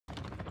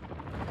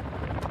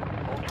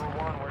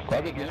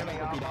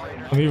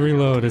Let me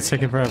reload. It's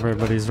taking forever,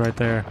 but he's right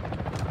there.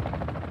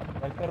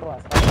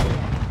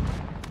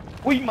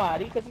 Uy,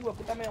 marica, ese hijo de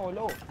puta me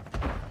voló.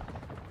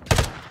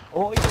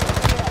 Oye,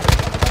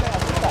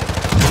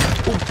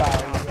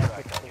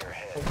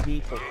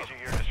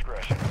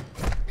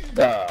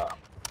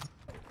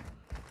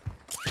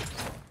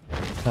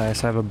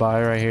 Nice, I have a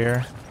buy right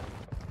here.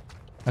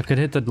 I could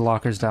hit the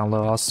lockers down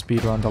low. I'll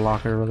speed run the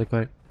locker really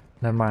quick.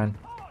 Never mind.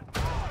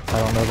 I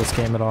don't know this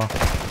game at all.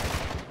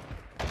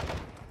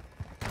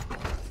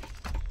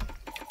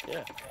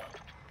 Yeah,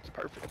 it's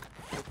perfect.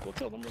 We'll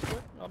kill them real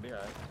quick. I'll be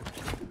alright.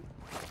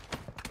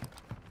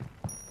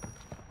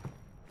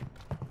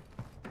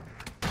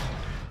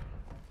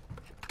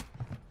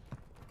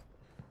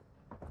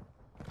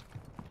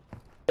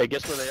 Hey,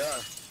 guess where they are?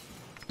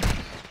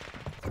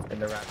 In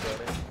the rat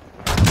building.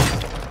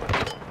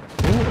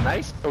 Ooh,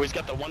 nice. Oh, he's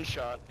got the one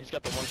shot. He's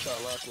got the one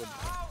shot Lockwood.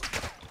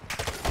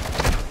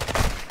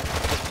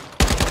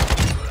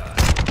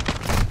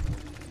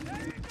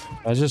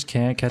 I just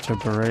can't catch a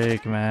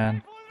break,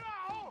 man.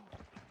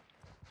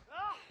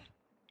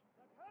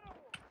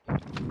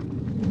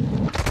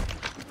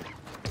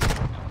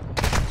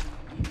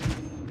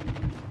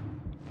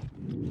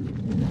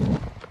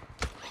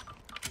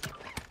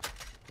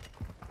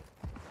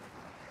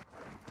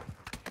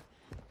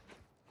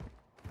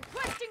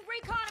 Requesting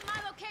recon in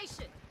my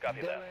location.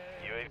 Copy that.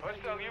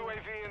 Hostile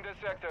UAV in this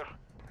sector.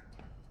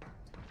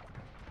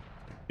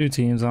 2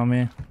 teams on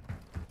me.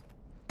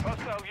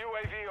 Hostile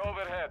UAV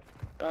overhead.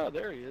 Oh,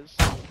 there he is.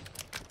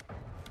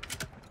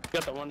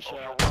 Got the one shot.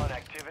 Ultra One,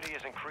 activity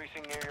is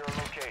increasing near your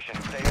location.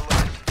 Stay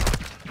alert.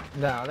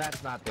 no,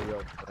 that's not the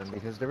real one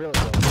because the real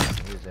one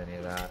doesn't use any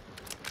of that.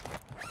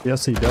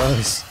 Yes, he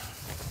does.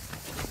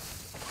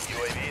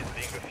 UAV is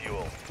being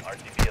refueled.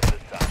 RTB at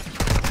this time.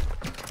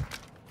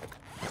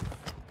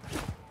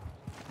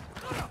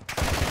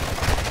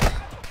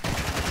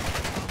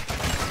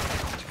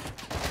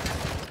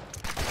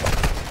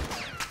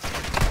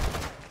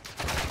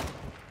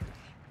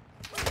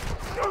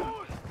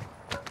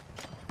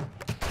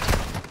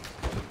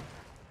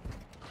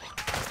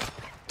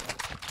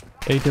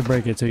 Hate to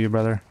break it to you,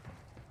 brother.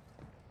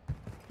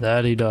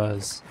 That he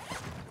does.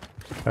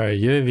 Alright,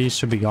 UAV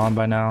should be gone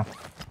by now.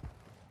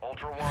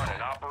 Ultra One,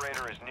 an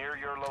operator is near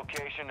your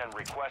location and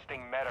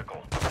requesting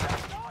medical.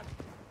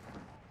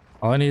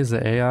 All I need is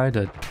the AI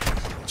to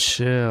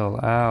chill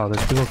out.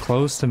 There's people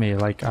close to me.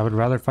 Like, I would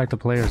rather fight the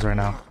players right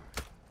now.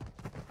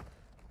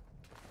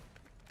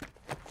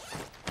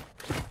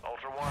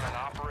 Ultra One, an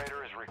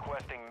operator is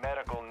requesting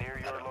medical near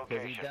your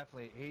location.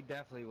 He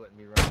definitely wouldn't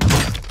be running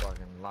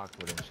fucking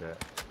Lockwood and shit.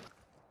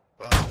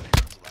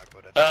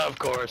 Of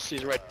course,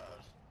 he's right.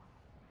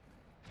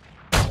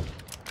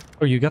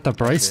 Oh, you got the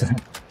Bryson.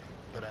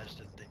 But I just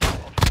didn't think.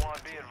 Ultra One,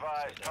 be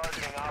advised,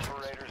 targeting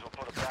operators will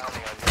put a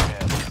bounty on your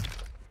head.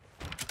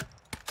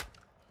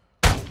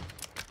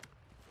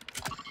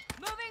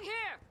 Moving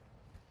here.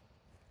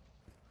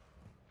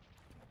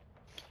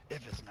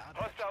 If it's not,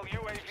 Hostile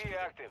UAV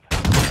active.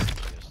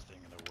 biggest thing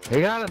in the world.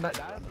 He got him.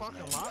 That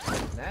fucking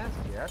Lockwood's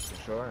nasty, that's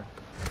for sure.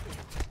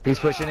 He's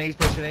pushing in, he's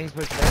pushing in, he's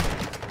pushing in.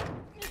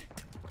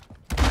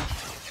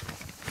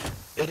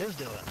 It is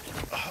Dylan.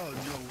 Oh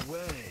no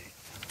way.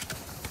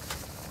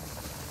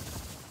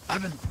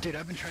 I've been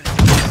trying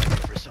to get you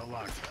for so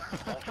long.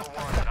 Ultra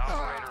One, an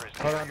operator is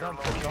Hold near on, your don't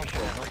pull, location don't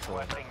pull, and don't pull.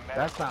 requesting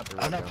That's medical. not the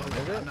I'm real not Dylan,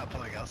 pulling. is I'm it? not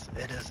pulling else.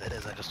 It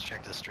is. I just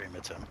checked the stream.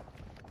 It's him.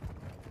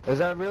 Is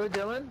that really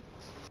Dylan?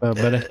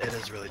 Buddy. It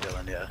is really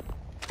Dylan. Yeah.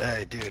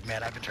 Hey, dude,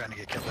 man, I've been trying to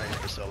get killed by you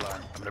for so long.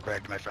 I'm gonna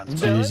brag to my friends.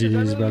 Dylan, is that GG's,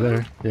 really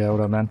brother. Yeah,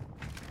 what up, man?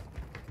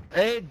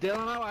 Hey,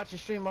 Dylan, I watch your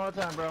stream all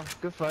the time, bro.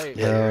 Good fight.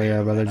 Yeah, Oh,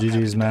 yeah, brother. I'm happy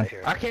GG's, to man. be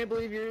here. I can't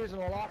believe you're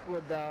using a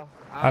Lockwood, though.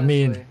 I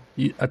mean,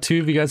 honestly. 2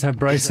 of you guys have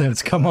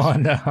Brysons. Come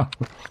on now.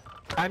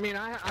 I mean,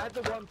 I have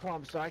the one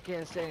pump, so I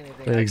can't say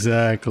anything.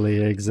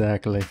 Exactly,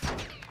 exactly.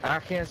 I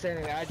can't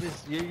say anything.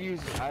 You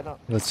use. I don't.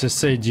 Let's just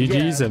say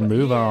GG's Yeah, and but move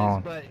he is,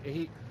 on. but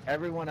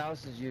everyone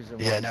else is using.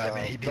 Yeah, one, no, I so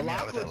mean, he beat the me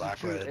out with a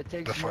Lockwood's Lockwood it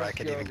takes before more I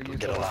could skill even to use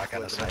get a lock on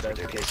a Lockwood than sniper, it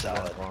dude. does He's to use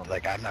solid. one pump.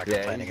 Like, I'm not Yeah,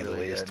 complaining he's in the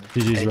really least.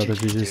 good. GG's, Hey, brother.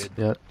 GG's, GG's. dude.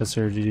 Yeah, yes,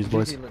 sir. GG's,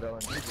 boys. GG,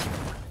 Dylan. GG.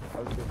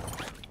 That was good.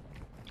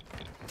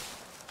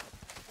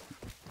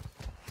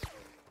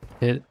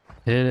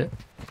 Hit it.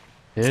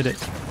 Hit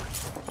it.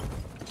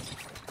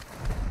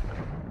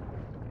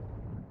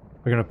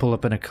 We're gonna pull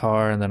up in a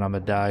car and then I'm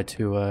gonna die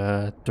to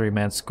a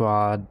 3-man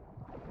squad.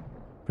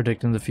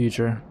 Predicting the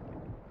future.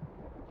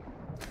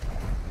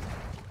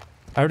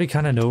 I already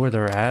kind of know where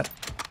they're at,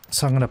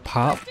 so I'm gonna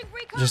pop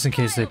just in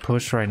case they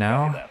push right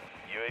now.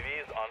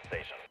 UAV is on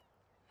station.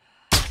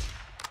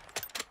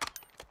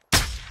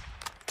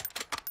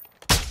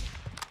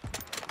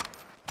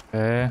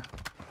 Okay.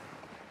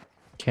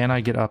 Can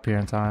I get up here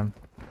in time?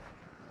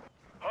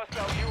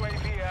 Hostile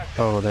UAV active.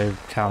 Oh, they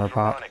counter Ultra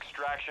pop. One,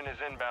 extraction is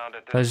inbound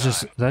at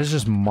this That is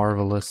just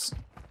marvelous.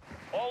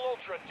 All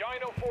Ultra,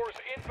 Dino Force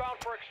inbound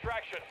for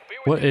extraction. Be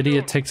with What you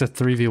idiot soon. takes a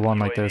 3v1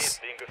 like UAV this? is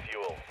being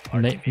refueled.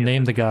 RTB at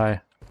Name this the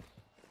guy.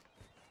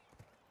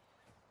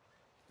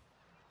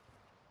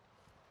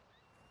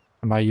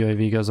 And my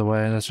UAV goes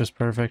away. That's just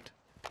perfect.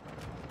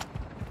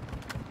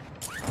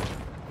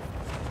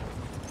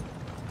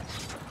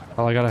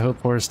 All I gotta hope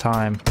for is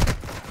time.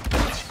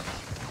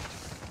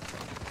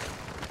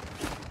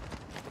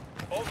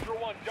 Ultra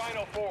One,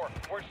 Dino 4,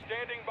 we're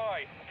standing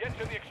by. Get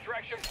to the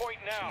extraction point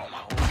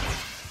now.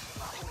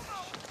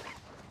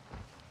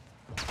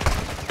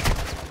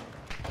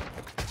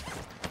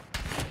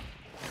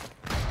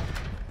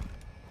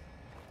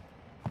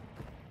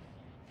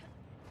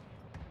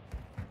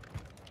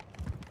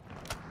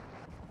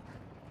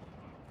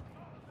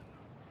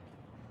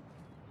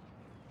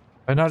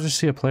 Did I not just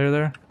see a player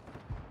there?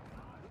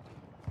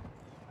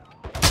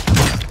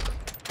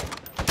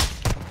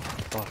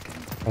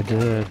 Fucking I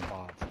did.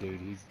 bots,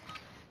 dude. He's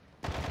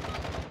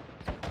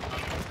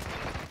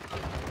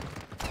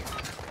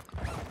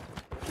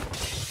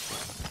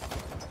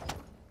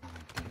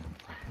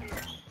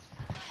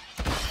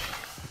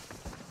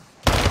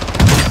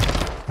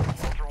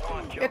Ultra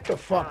One, Get the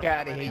fuck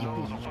out of here, you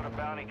We'll piece of put a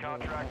bounty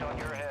contract on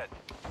your head.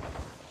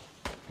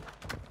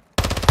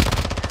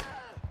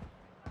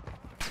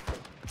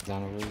 He's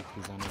on the roof.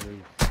 He's on the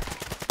roof.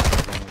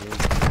 He's on the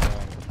roof.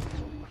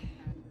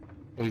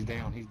 Oh, he's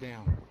down. He's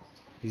down.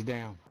 He's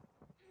down.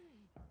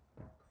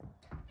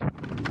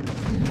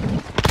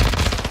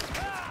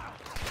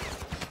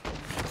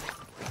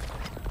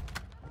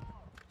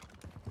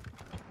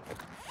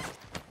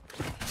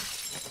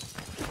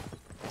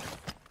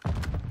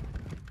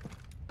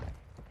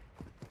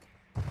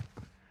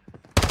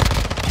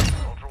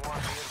 Ultra One,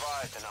 be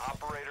advised, an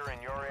operator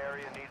in your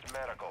area needs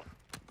medical.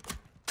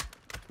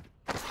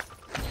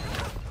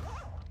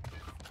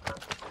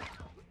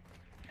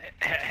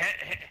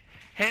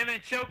 Him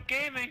and Choke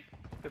Gaming,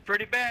 they're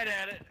pretty bad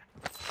at it.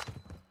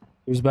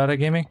 Who's bad at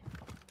gaming?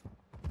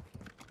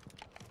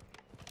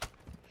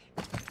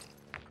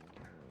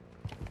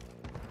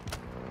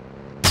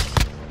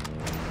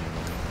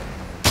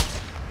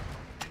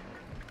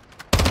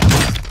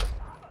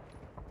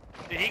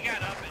 Dude, he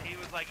got up and he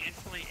was like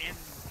instantly in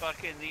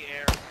fucking the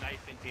air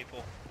sniping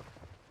people.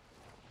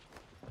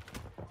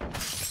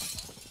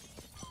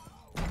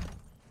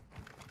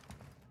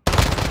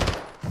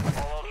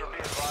 All Ultra, be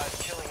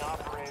advised, killing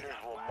operators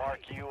will mark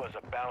you as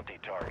a bounty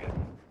target.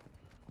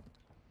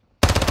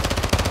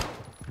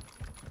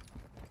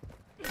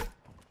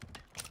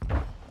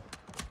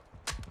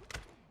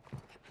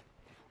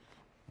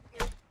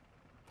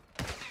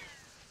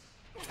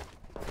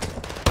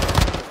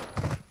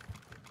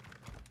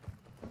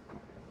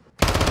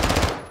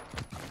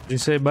 What'd you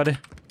say, buddy?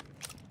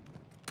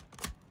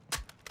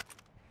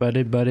 Buddy.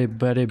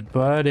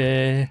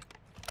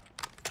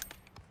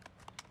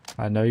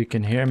 I know you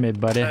can hear me,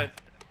 buddy.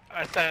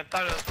 I thought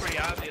it was pretty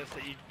obvious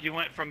that you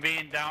went from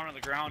being down on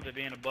the ground to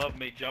being above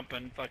me,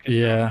 jumping fucking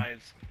Yeah. down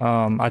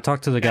eyes. I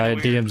talked to the guy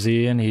Kinda at weird.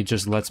 DMZ and he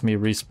just lets me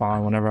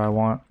respawn whenever I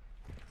want.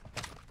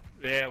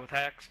 Yeah, with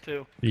hacks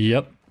too.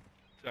 Yep.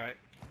 It's alright.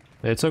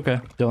 It's okay.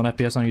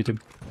 dillonfps on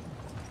YouTube.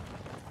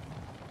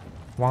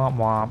 Womp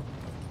womp.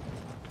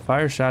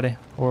 Fire shotty.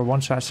 Or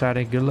one shot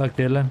shotty. Good luck,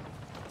 Dylan.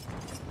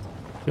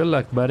 Good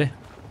luck, buddy.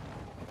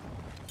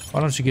 Why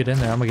don't you get in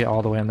there? I'm gonna get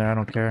all the way in there. I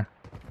don't care.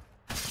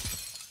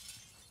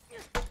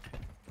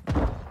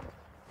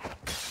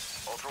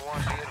 Ultra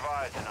One, be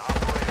advised, an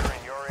operator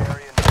in your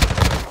area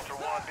needs Ultra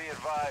One, be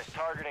advised,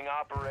 targeting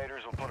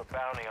operators will put a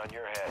bounty on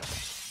your head.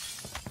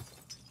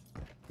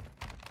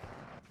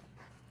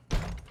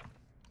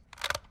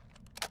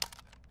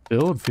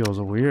 Build feels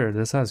weird.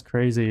 This has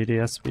crazy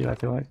ADS speed, I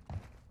feel like.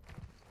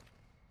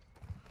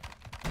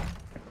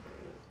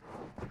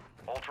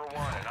 Ultra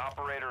One, an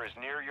operator is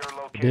near your He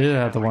location. did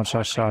have the and one shot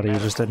requesting shot, he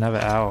just didn't have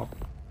it out.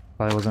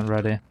 Probably wasn't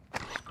ready.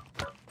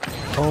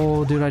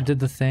 Oh, dude, I did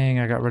the thing.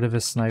 I got rid of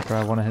his sniper.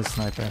 I wanted his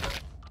sniper.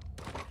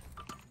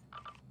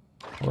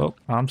 Well,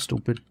 I'm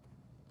stupid.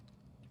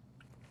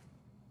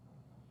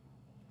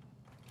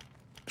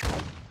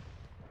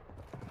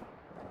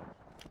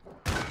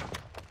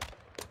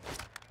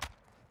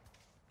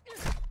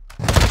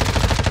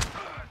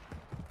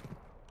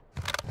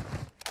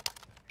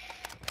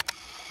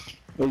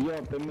 Hey,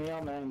 yo, put me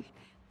on, man.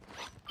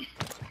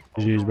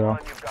 GG's, bro. One,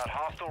 you've got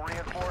hostile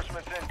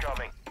reinforcements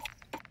incoming.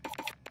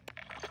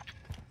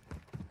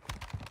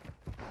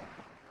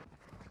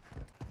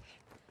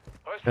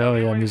 Hell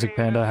yeah, Music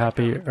Panda.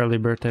 Happy early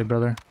birthday,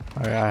 brother.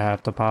 Alright, I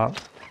have to pop.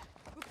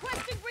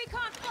 Requesting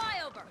recon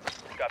flyover.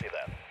 Copy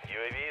that.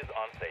 UAV is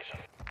on station.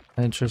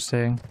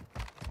 Interesting.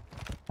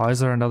 Why is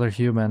there another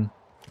human?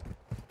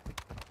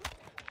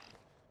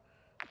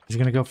 He's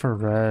gonna go for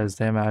res.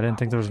 Damn it, I didn't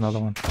think there was another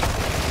one.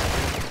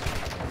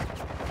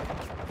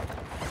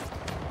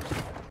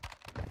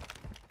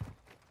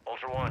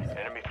 Ultra One,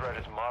 enemy threat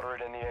is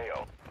moderate in the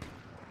AO.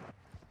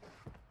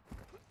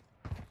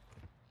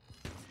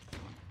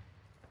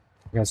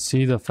 I gotta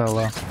see the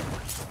fella.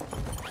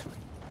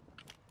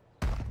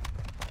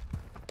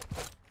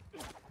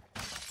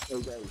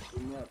 Hey, guys,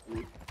 put me up,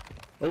 please.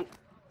 Oh.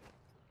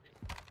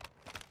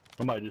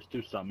 Somebody just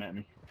threw something at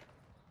me.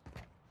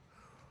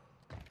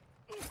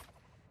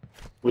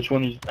 Which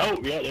one is... Oh,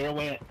 yeah, there it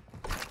went.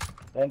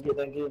 Thank you,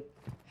 thank you.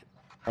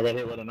 I got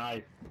hit with a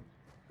knife.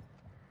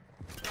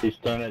 He's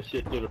throwing that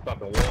shit through the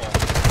fucking wall.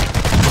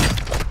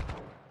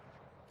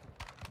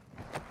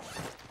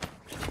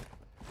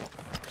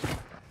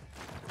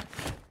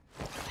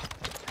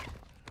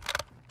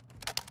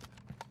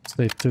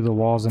 They threw the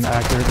walls an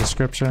accurate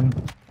description.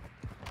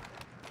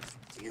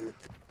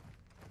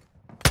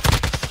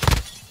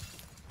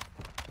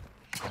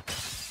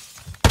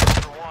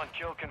 Ultra One,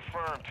 kill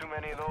confirmed. Too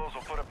many of those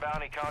will put a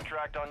bounty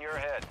contract on your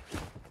head.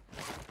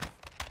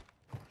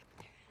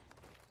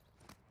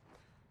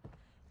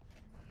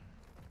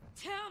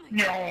 Tell me.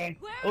 No.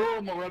 Where Oh,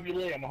 I'm gonna rub your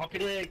leg. I'm gonna hump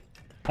your leg.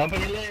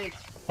 Humping your leg.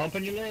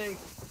 Humping your leg.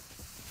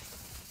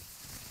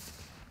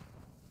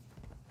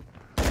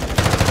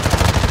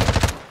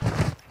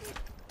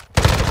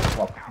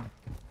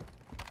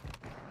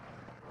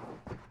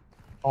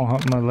 Don't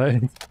hump my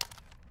leg.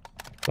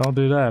 Don't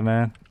do that,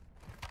 man.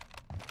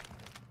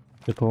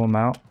 They pull him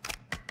out.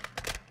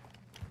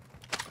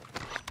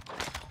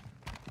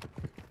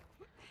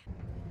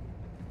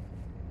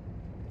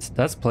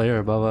 That's player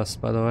above us,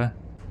 by the way.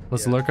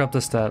 Let's lurk up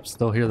the steps.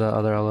 They'll hear the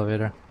other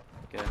elevator.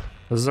 Okay.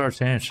 This is our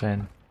chance,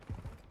 Shane.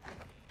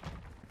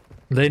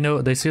 They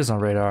know, they see us on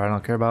radar. I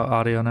don't care about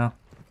audio now.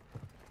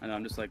 I know,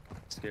 I'm just like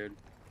scared.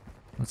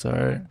 That's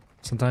alright.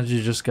 Sometimes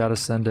you just gotta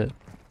send it.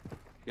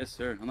 Yes,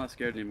 sir. I'm not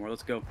scared anymore.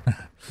 Let's go.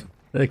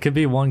 It could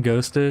be one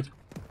ghosted.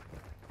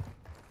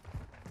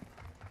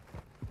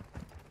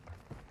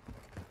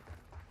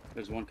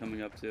 There's one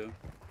coming up too.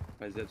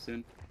 By zip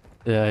soon.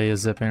 Yeah, he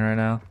is zipping right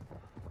now.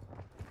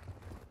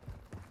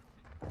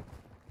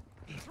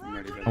 I'm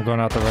ready. I'm going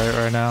out the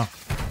right now.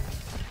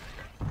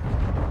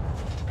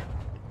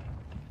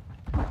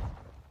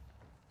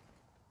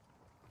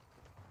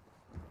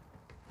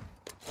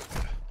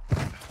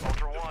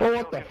 Ultra One, Oh,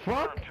 what kill the confirmed.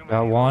 fuck? Too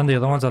Got many one, of the those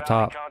other will one's put up a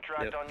bounty top.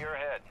 Contract on your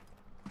head.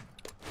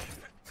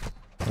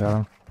 Got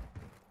him.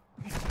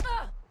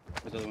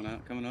 There's another one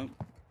out. Coming up.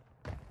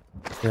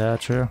 Yeah,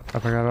 true. I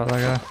forgot about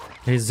that guy.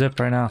 He's zipped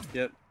right now.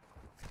 Yep.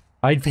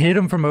 I hit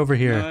him from over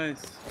here.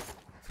 Nice.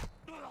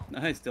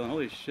 Nice, Dylan.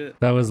 Holy shit.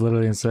 That was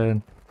literally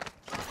insane.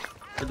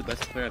 You're the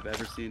best player I've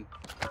ever seen.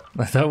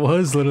 That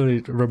was literally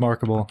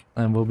remarkable,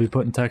 and we'll be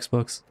put in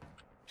textbooks.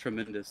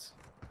 Tremendous.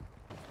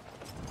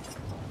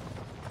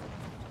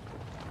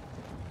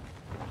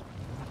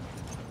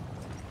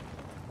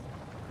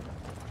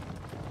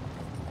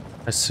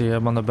 I see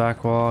him on the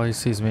back wall. He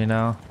sees me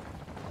now.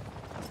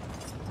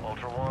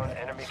 Ultra One,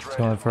 enemy threat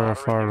Going is for a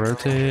moderate far near your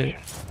rotate.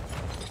 location.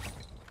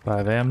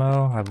 5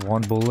 ammo. I have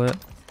 1 bullet.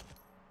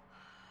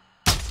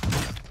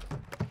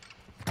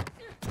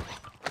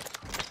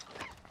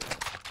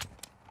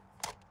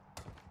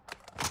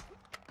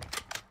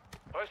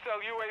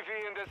 Hostile UAV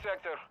in this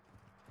sector.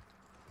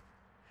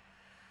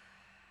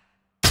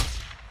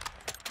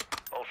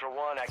 Ultra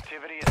One,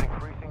 activity is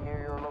increasing near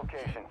your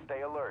location.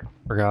 Stay alert.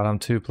 Forgot I'm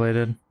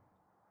 2-plated.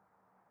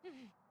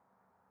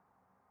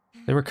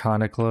 They were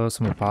kind of close.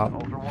 Let me pop.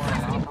 Ultra One,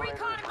 an operator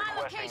recon is at my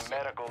requesting location.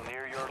 medical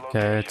near your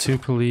location. Okay, 2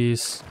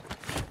 police.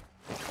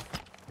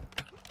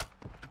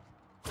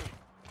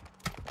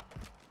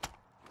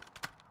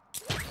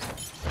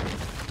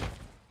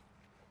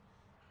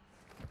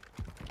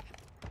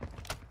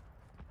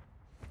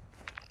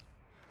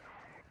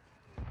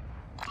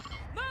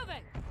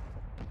 moving?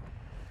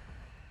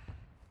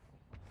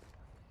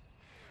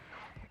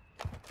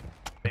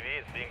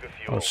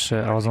 Oh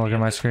shit, I wasn't looking at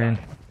my screen.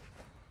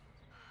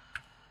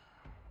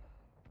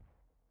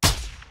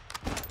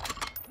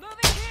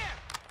 Moving here.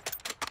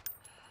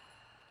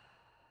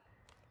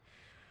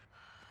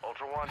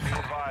 Ultra One, be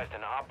advised,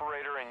 an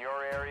operator in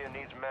your area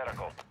needs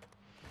medical.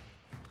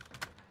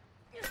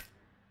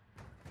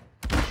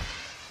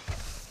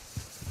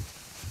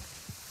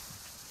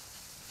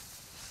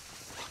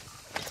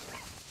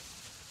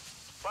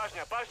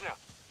 Pashня, Pashня!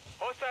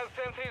 Hostile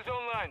sentry is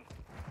online.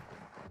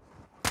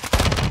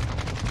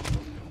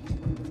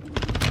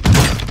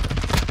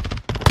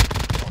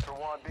 Ultra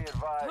One, be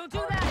advised, Don't do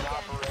targeting that again.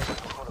 operators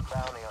will put a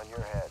bounty on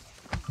your head.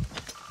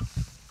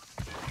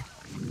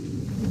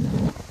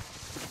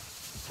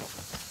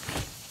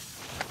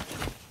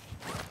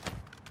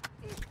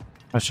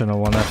 I shouldn't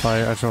have won that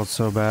fight. I felt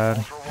so bad.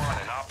 Ultra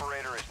One, an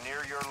operator is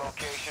near your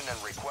location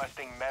and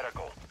requesting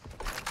medical.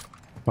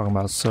 Talking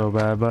about so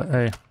bad, but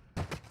hey.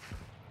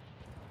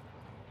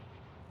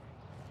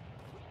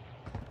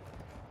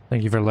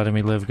 Thank you for letting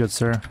me live, good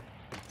sir.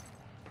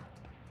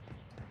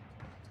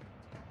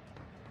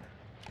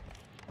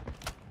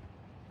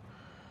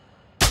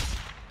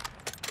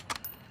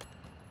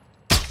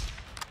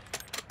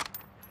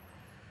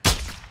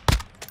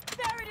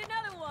 Buried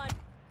another one.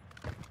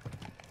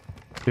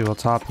 People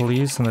top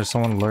police, and there's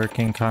someone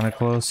lurking kind of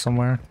close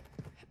somewhere.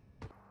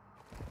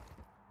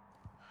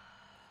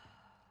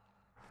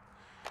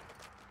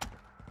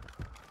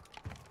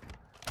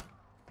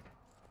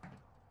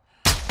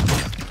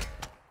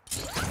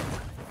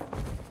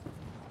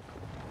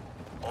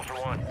 Ultra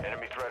One,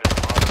 enemy threat is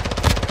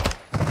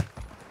moderate.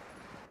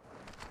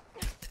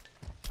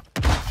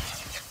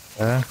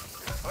 Yeah.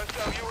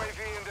 Hostile UAV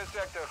in this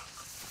sector.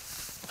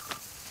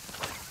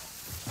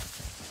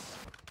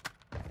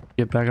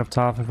 Get back up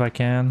top if I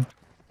can.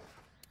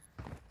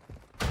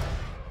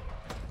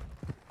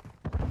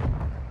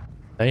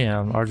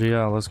 Damn,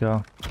 RGL, let's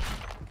go.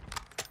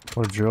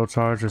 Or drill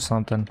charge or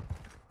something.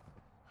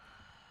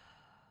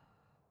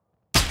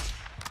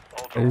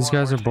 Ultra Ultra These One,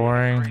 guys we're are seeing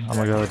boring. increased I'm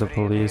gonna go with the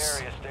activity in the police.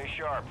 area. Stay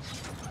sharp.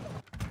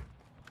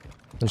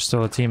 There's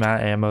still a team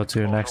at ammo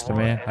too next to Ultra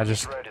me. One, I enemy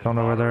just threat is don't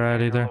know where they're moderate at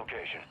near your either.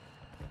 location.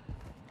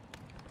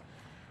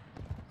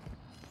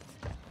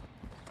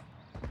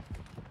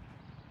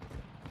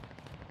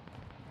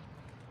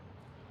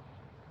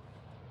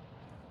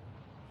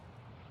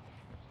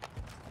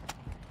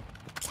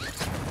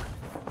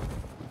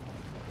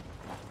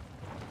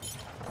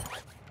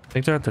 I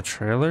think they're at the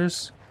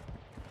trailers.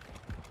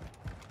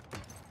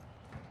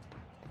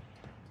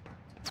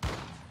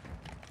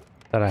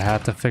 That I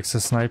had to fix the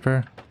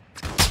sniper.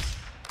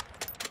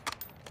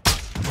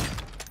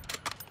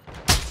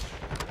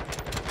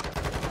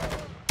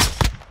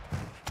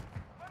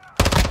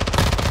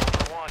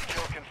 Ultra One,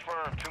 kill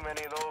confirmed. Too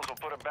many of those will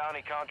put a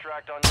bounty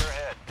contract on your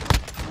head.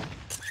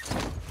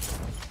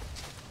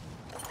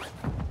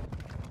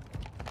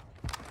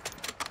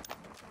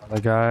 The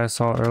guy I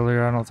saw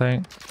earlier, I don't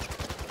think.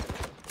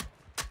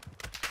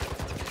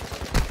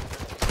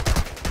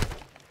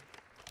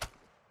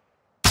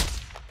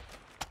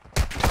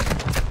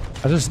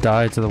 I just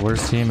died to the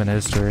worst team in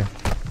history.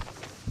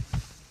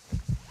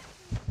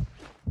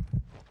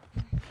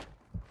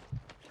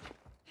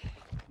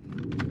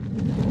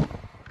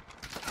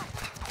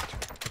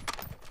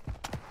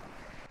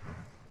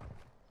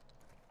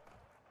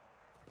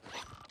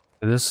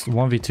 This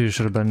 1v2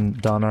 should have been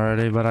done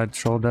already, but I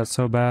trolled that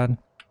so bad.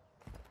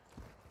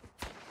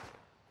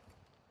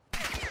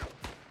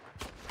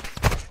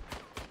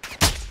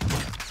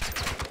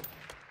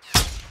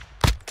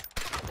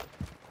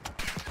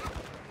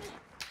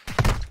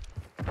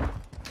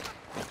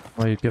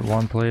 Well, you get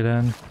one plate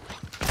in.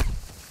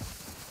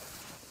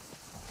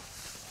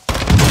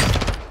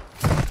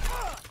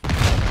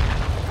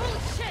 Holy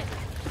shit!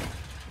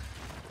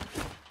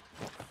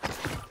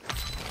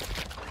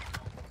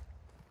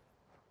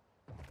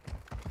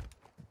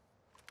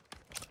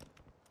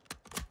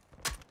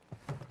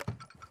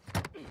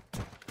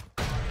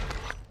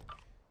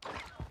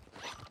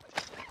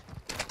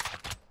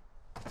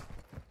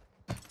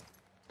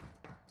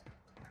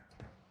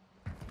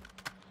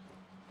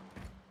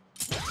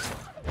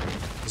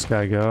 This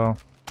guy go.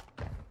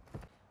 I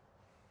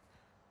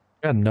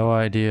got no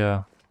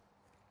idea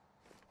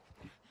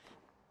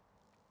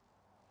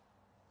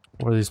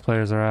where these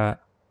players are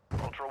at.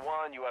 Ultra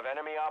One, you have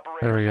enemy operators.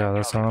 There we go,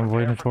 that's what I'm incoming.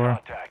 waiting Prepare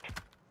for.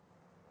 contact.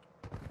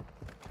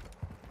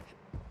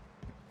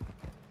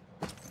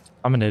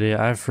 I'm an idiot.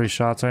 I have free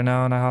shots right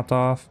now and I hopped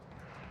off.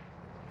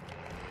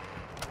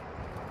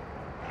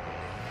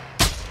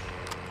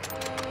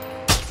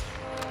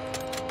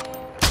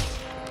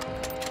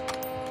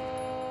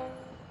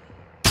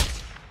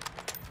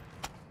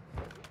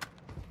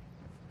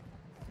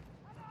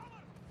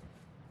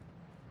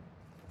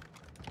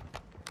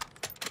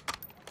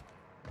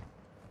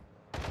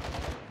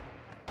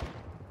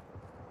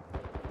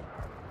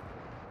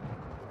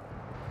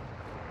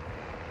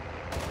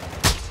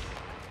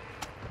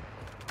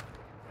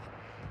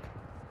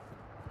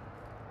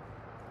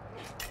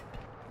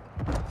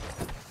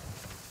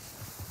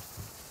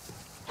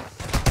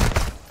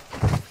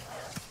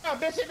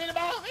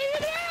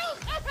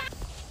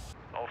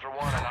 Ultra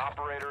One, an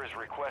operator is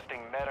requesting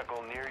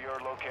medical near your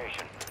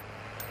location.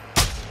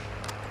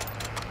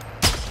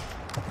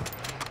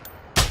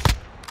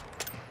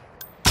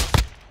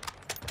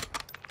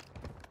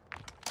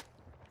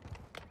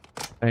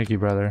 Thank you,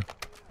 brother.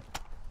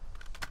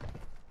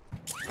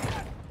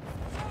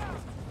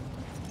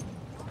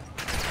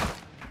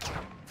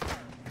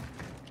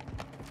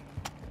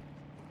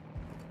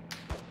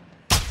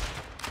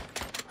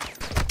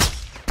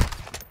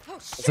 Oh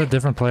It's a shit!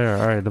 different player.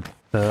 Alright,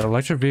 the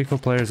electric vehicle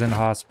player is in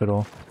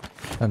hospital.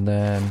 And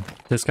then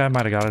this guy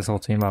might have got his whole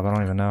team up. I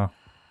don't even know.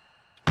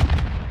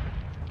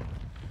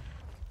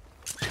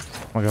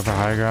 I'll go for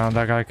high ground.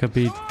 That guy could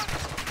be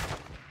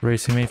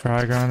racing me for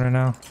high ground right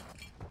now.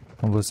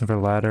 I'm listening for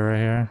ladder right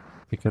here.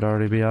 He could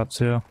already be up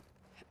too.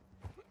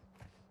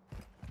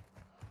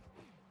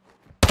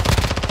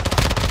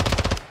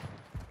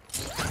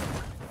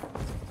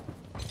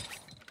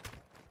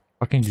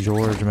 Fucking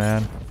George,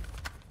 man.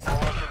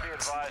 Also be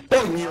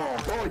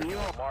advised,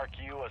 will mark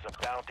you as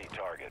a bounty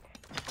target.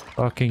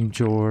 Fucking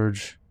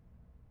George.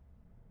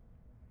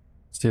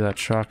 See that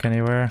truck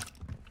anywhere?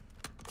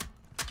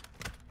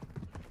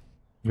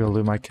 Go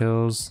loot my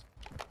kills.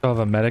 Still have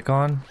a medic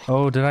on?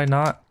 Oh, did I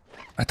not?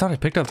 I thought I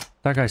picked up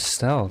that guy's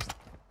stealth.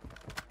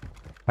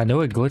 I know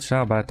it glitched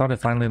out, but I thought it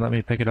finally let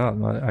me pick it up,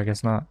 but I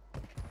guess not.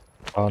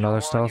 Oh, another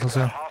stealth You've also?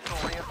 got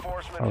hostile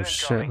reinforcements Oh incoming.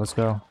 shit, let's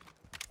go.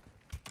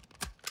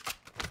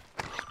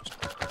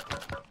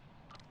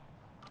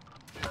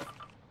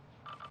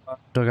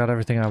 Still got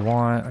everything I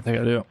want. I think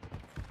I do.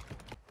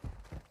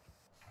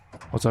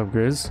 What's up,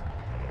 Grizz?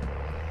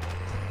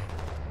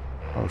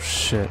 Oh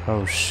shit,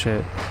 oh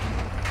shit.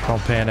 Don't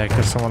panic,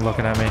 there's someone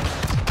looking at me.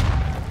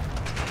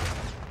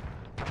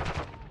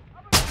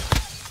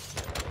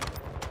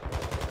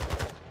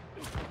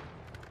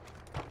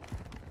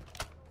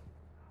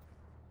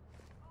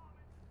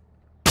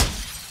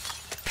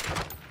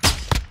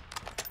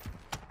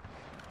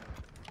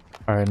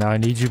 Alright, now I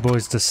need you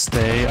boys to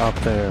stay up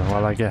there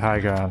while I get high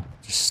ground.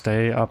 Just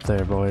stay up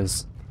there,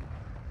 boys.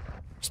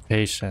 Just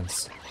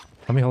patience.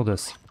 Let me hold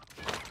this.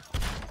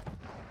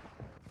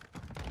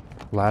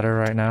 Ladder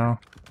right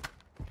now.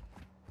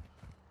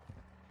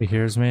 He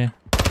hears me.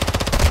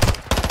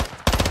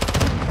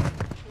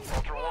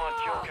 Ultra One,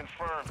 kill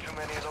confirmed. Too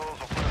many of those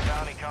will put a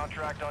bounty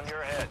contract on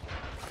your head.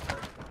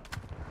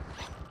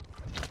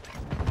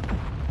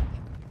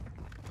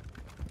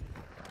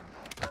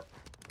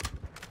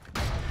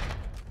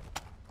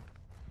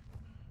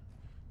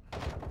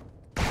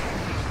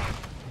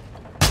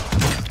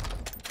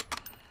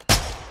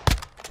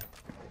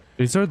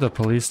 These are the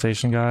police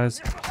station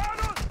guys.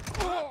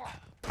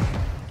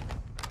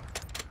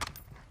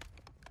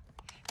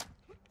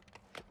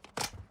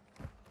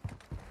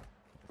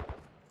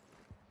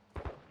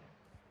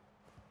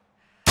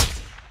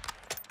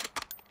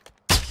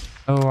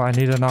 Oh, I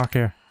need a knock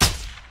here.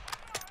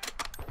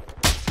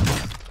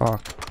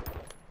 Fuck.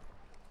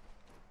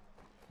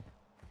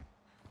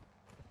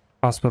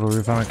 Hospital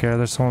roof, I don't care.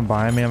 There's someone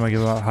behind me. I'm gonna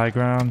give out high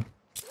ground.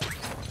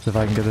 See if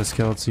I can get this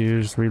kill. It's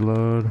used.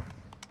 Reload.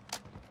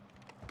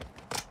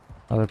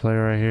 Other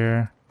player right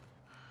here.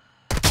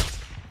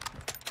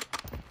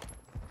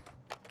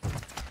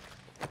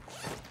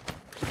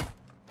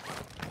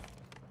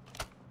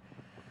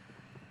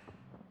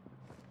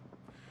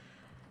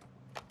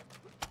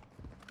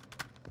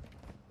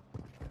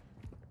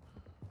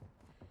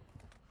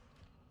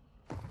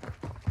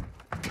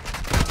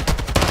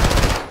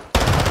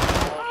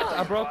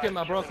 I broke him,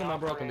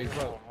 he's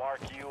broke. Will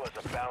mark you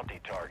as a bounty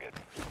target.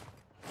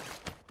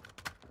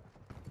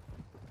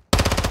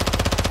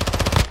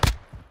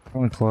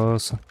 Going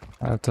close.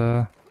 At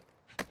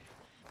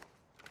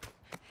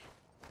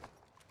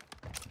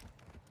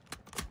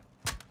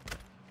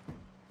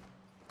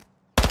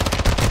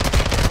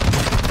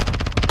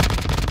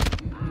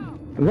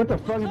What the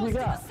fuck have we Close to the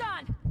got? sun.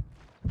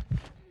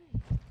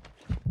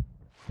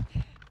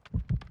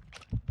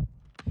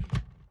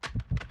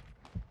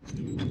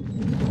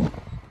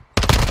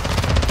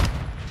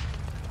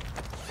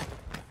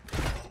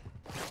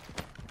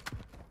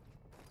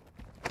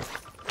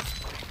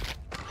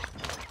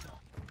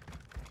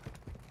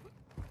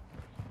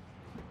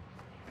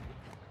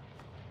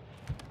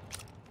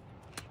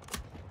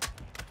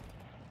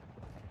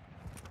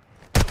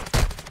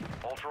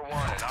 Ultra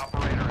One, an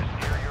operator is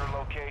near your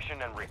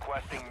location and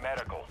requesting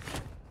medical.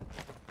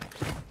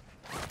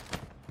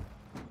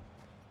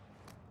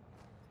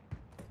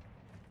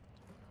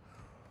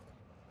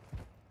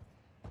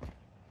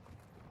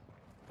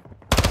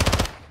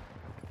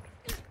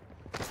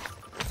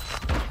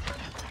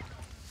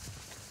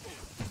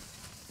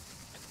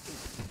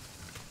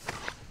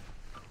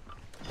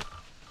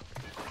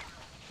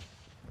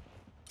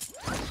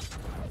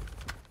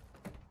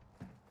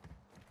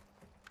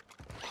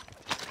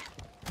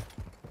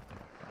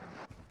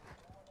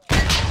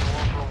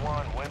 Ultra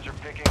One, winds are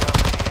picking up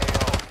in the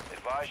AO.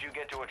 Advise you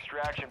get to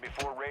extraction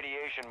before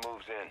radiation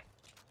moves in.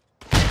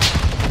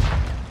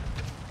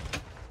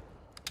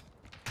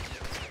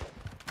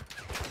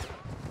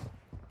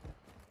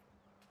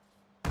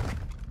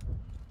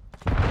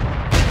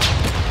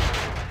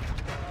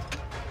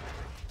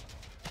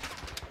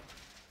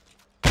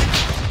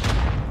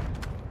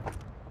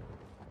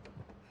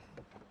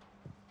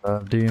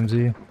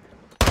 DMZ.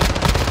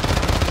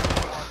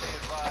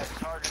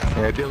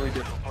 Yeah, Billy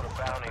did. Put a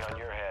bounty on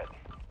your head.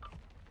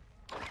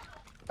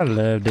 I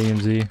love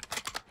DMZ.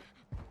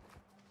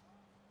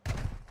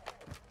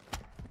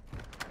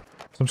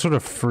 Some sort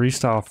of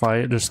freestyle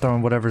fight, just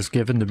throwing whatever's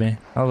given to me.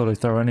 I'll literally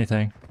throw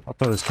anything. I'll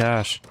throw this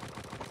cash.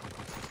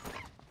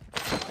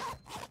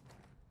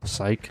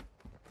 Psych.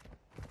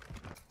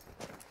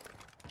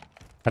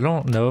 I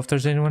don't know if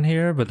there's anyone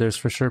here, but there's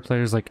for sure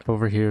players like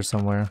over here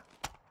somewhere.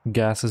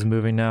 Gas is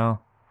moving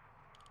now.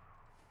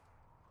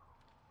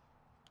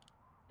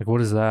 Like,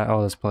 what is that?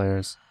 Oh, that's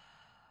players.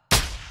 I'm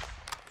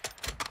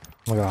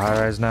gonna go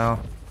high rise now.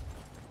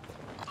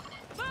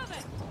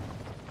 Moving.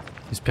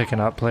 He's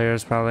picking up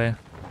players probably.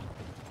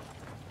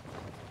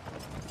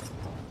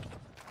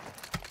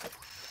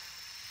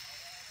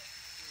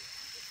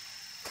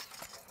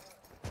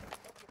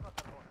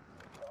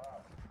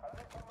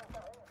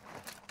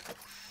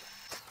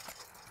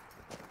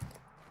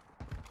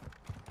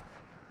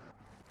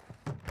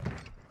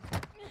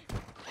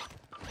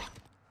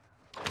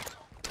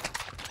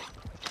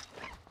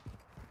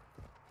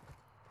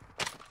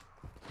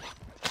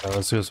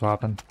 Let's see what's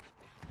popping.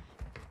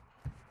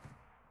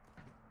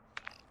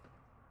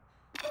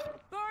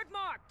 Bird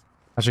marked.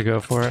 I should go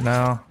for it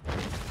now.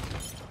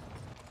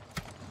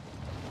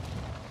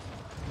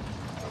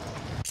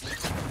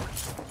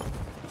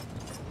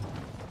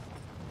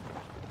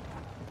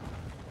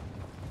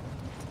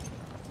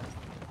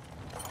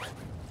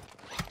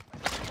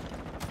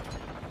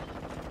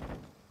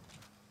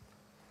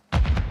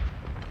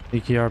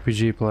 Sneaky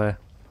RPG play.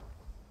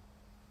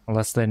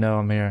 Unless they know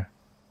I'm here.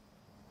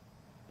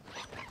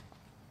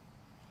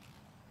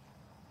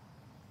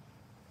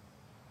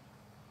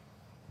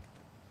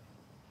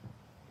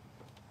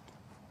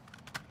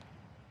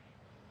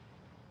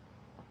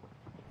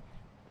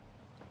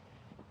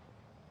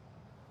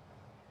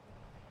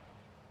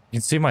 You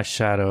can see my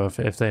shadow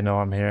if they know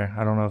I'm here.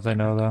 I don't know if they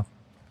know though.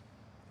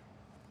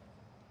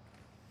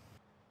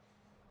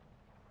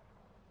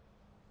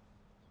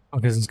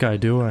 What is this guy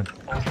doing?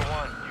 Ultra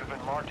One, you've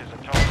been marked as a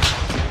target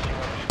for engaging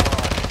other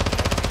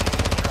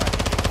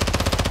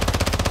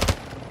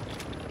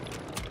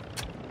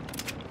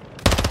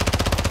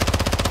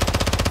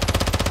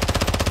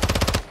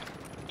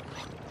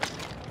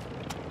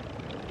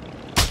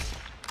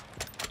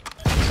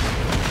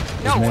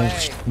squad. No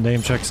way.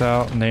 Name checks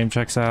out. Name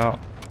checks out.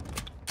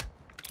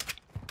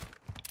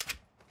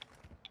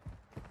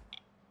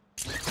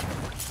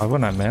 Why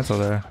wouldn't I mantle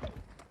there?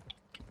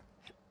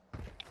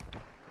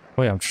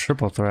 Wait, I'm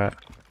triple threat.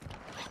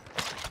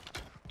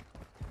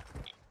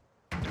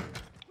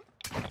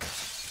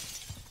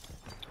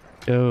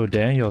 Yo,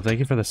 Daniel, thank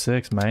you for the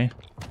 6, man.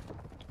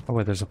 Oh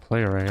wait, there's a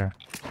player right here.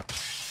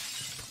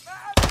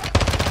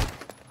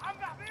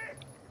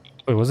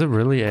 Wait, was it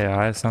really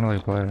AI? It sounded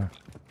like a player.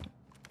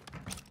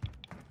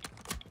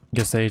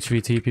 Guess the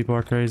HVT people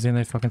are crazy and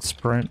they fucking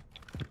sprint.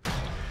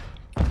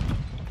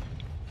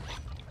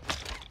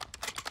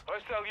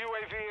 Hostile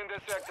UAV in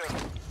this sector.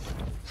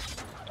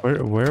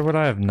 Where would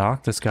I have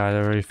knocked this guy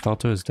that already fell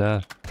to his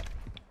death?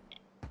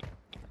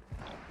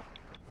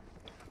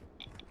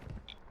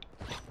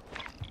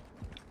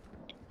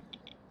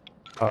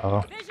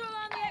 Uh-oh. Visual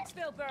on the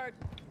exfil bird.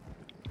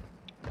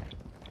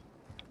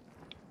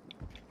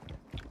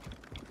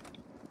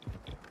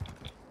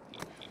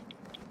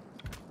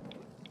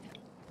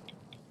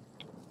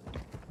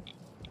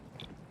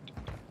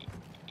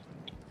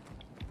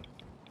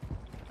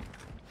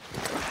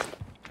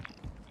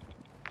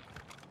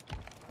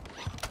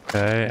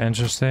 Okay,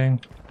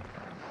 interesting.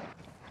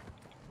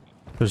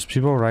 There's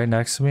people right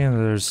next to me and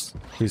there's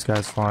these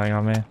guys flying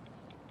on me.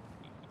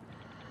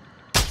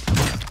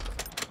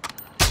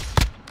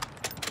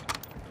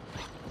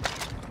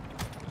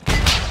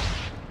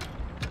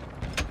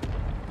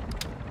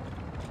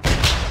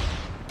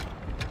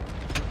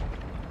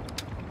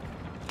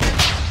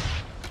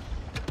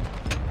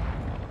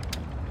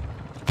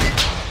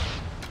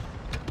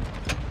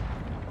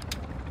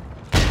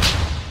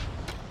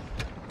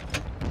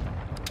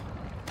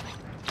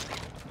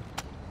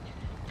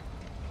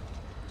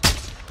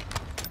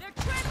 Their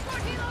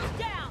transport helos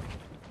down.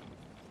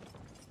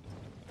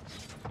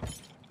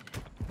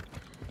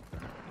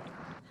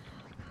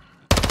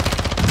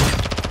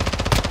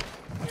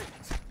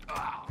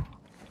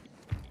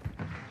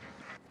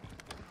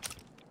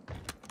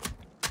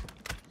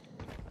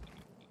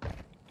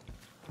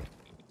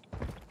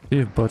 See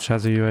if Butch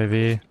has a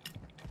UAV.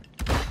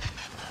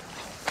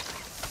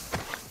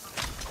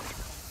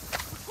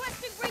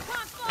 Requesting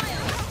recon fire.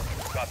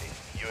 Copy.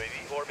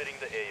 UAV orbiting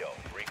the AO.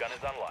 Recon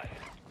is online.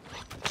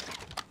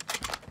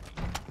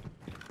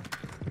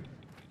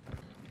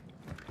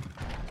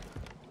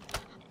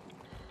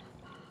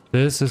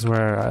 This is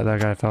where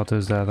that guy fell to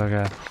his death.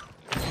 Okay.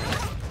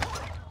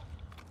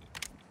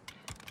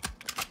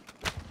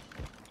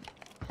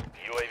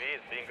 UAV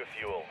is being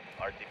refueled.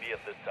 RTB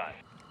at this time.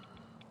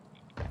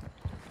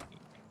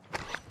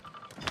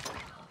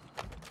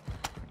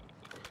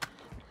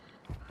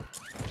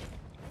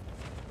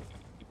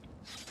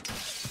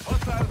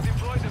 Hostiles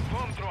deployed in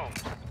bomb drone.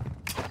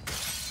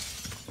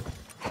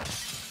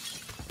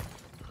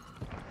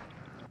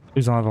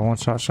 Please don't have a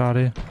one-shot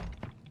shotty.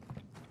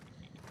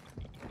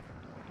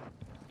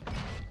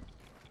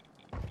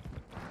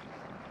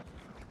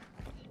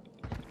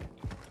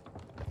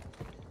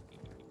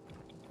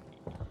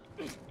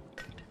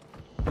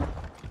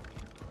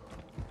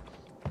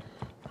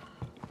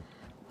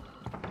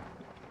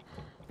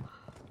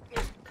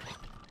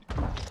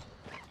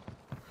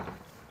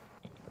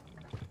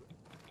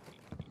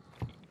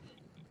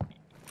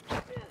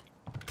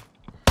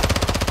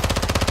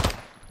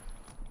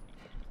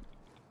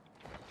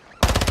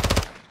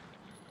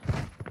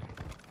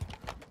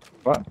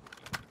 What?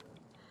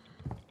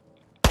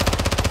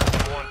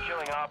 One,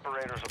 killing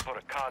operators will put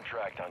a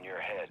contract on your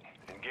head.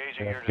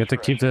 Engaging your Get to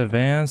keep the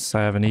advance.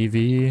 I have an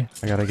EV.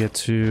 I gotta get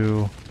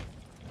to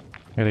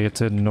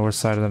the north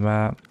side of the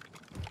map.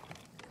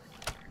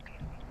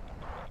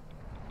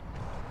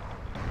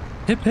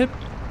 Hip hip.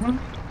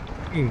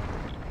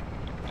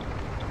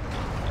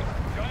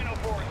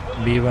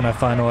 Me when I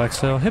final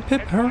exhale. Hip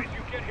hip her.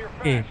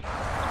 Hey.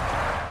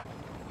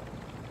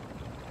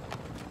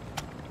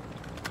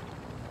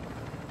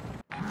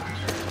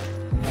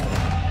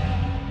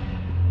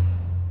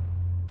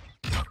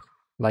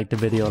 Like the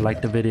video,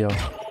 like the video.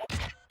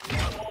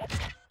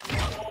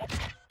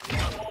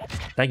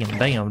 Damn,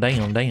 damn,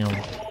 damn,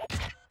 damn.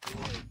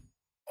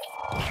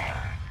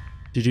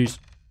 GG's.